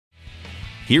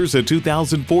Here's a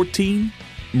 2014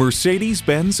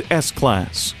 Mercedes-Benz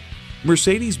S-Class.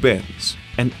 Mercedes-Benz,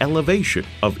 an elevation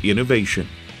of innovation.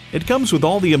 It comes with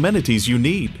all the amenities you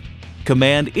need.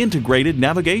 Command integrated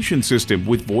navigation system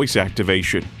with voice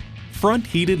activation. Front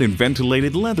heated and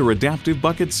ventilated leather adaptive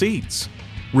bucket seats.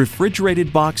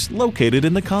 Refrigerated box located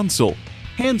in the console.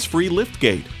 Hands-free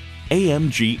liftgate.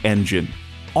 AMG engine.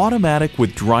 Automatic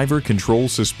with driver control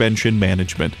suspension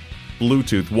management.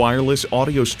 Bluetooth wireless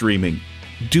audio streaming.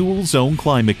 Dual zone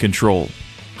climate control.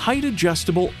 Height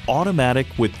adjustable automatic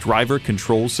with driver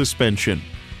control suspension.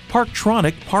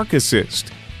 Parktronic park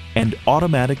assist. And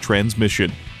automatic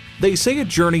transmission. They say a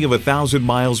journey of 1,000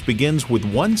 miles begins with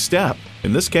one step.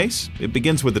 In this case, it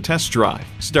begins with a test drive.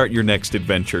 Start your next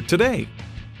adventure today.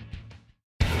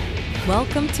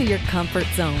 Welcome to your comfort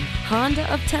zone. Honda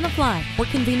of Tenafly. We're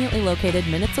conveniently located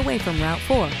minutes away from Route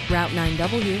 4, Route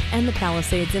 9W, and the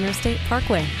Palisades Interstate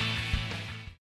Parkway.